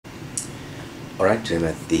Alright, I'm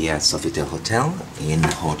at the Sofitel Hotel in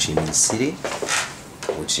Ho Chi Minh City,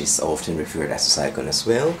 which is often referred as Saigon as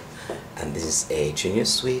well. And this is a junior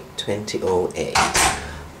suite 2008.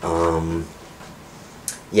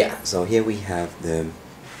 Yeah, so here we have the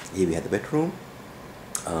bedroom.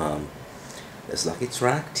 There's luggage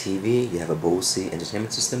rack, TV. You have a Bose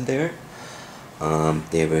entertainment system there.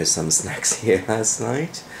 There were some snacks here last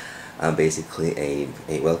night. Basically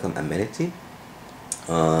a welcome amenity.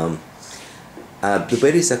 The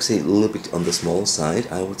bed is actually a little bit on the small side,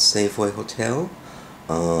 I would say, for a hotel.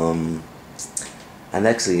 And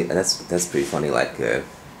actually, that's pretty funny. Like,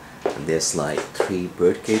 there's like 3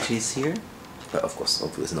 bird cages here, but of course,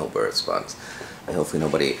 hopefully there's no birds. But hopefully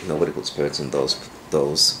nobody puts birds in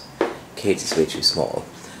those cages, way too small.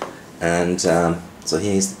 And so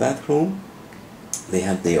here is the bathroom. They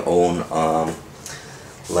have their own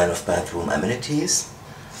line of bathroom amenities.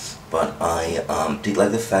 But I did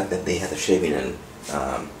like the fact that they had a shaving and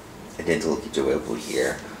a dental kit available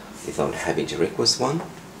here without having to request one.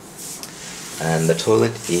 And the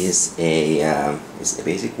toilet is a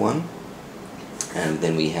basic one. And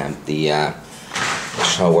then we have the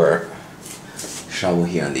shower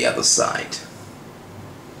here on the other side.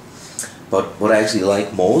 But what I actually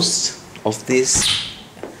like most of this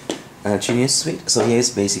junior suite, so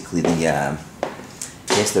here's basically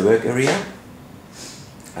here's the work area.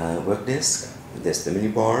 Work desk, there's the mini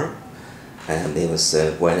bar, and there was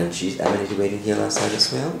wine and cheese amenity waiting here last night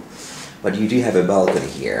as well. But you do have a balcony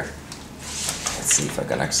here. Let's see if I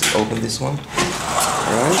can actually open this one.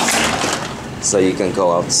 Alright, so you can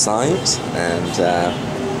go outside, and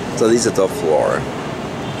so this is the top floor.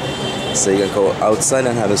 So you can go outside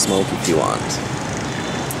and have a smoke if you want.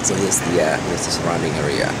 So here's the surrounding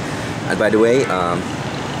area. And by the way,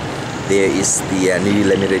 there is the new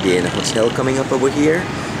limited edition hotel coming up over here.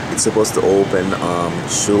 It's supposed to open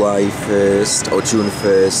July 1st or June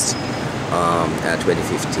 1st,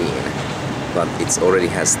 2015. But it already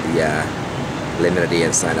has the limited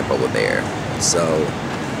edition sign up over there. So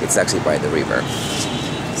it's actually by the river.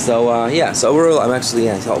 So yeah. So overall, I'm actually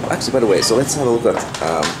actually, by the way, so let's have a look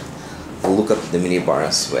at the mini bar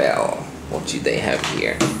as well. What do they have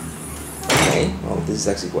here? Okay. Well, this is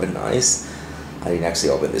actually quite nice. I didn't actually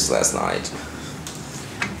open this last night.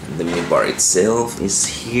 And the mini bar itself is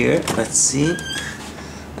here. Let's see.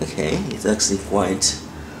 Okay, it's actually quite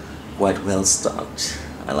well stocked.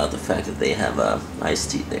 I love the fact that they have iced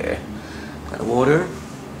tea there, and water,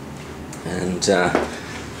 and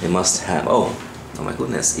they must have oh my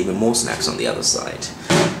goodness, even more snacks on the other side.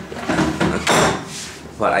 Yeah. Okay.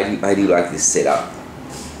 But I do like this setup.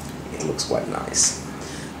 It looks quite nice.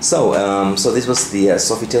 So, so this was the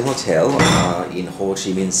Sofitel Hotel in Ho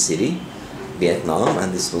Chi Minh City, Vietnam,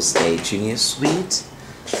 and this was a junior suite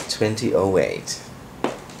 2008.